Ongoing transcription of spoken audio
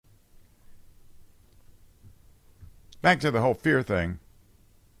back to the whole fear thing.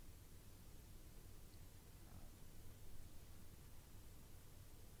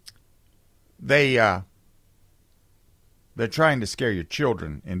 They're trying to scare your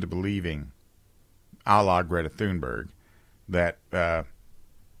children into believing, a la Greta Thunberg, that the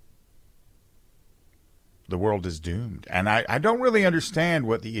world is doomed. And I don't really understand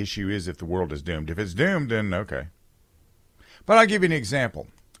what the issue is if the world is doomed. If it's doomed, then okay. But I'll give you an example.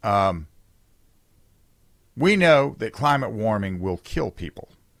 We know that climate warming will kill people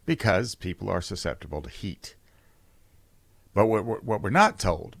because people are susceptible to heat. But what we're not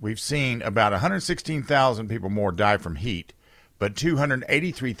told, we've seen about 116,000 people more die from heat, but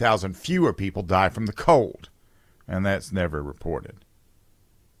 283,000 fewer people die from the cold. And that's never reported.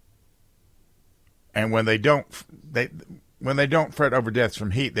 And when they don't fret over deaths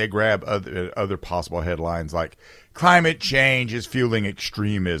from heat, they grab other possible headlines like climate change is fueling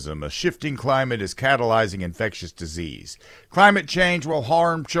extremism. A shifting climate is catalyzing infectious disease. Climate change will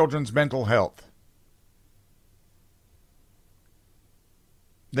harm children's mental health.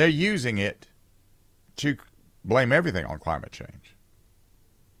 They're using it to blame everything on climate change.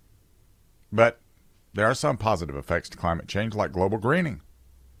 But there are some positive effects to climate change, like global greening.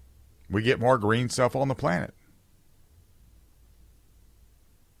 We get more green stuff on the planet.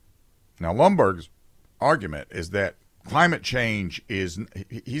 Now, Lundberg's argument is that climate change he's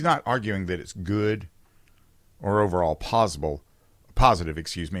not arguing that it's good or overall positive,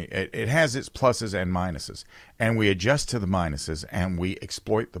 It has its pluses and minuses, and we adjust to the minuses and we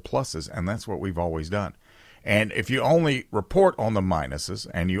exploit the pluses, and that's what we've always done. And if you only report on the minuses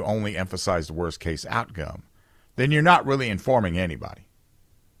and you only emphasize the worst case outcome, then you're not really informing anybody.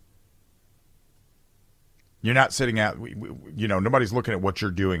 You're not sitting out, nobody's looking at what you're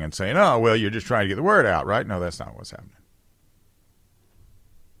doing and saying, oh, well, you're just trying to get the word out, right? No, that's not what's happening.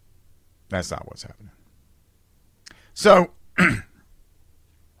 That's not what's happening. So,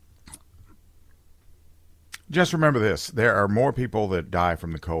 just remember this. There are more people that die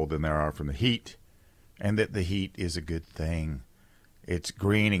from the cold than there are from the heat, and that the heat is a good thing. It's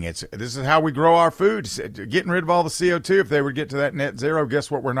greening. This is how we grow our food. Getting rid of all the CO2. If they would get to that net zero,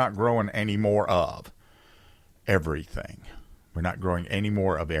 guess what we're not growing any more of? Everything. We're not growing any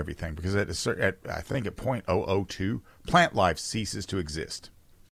more of everything because I think at .002, plant life ceases to exist.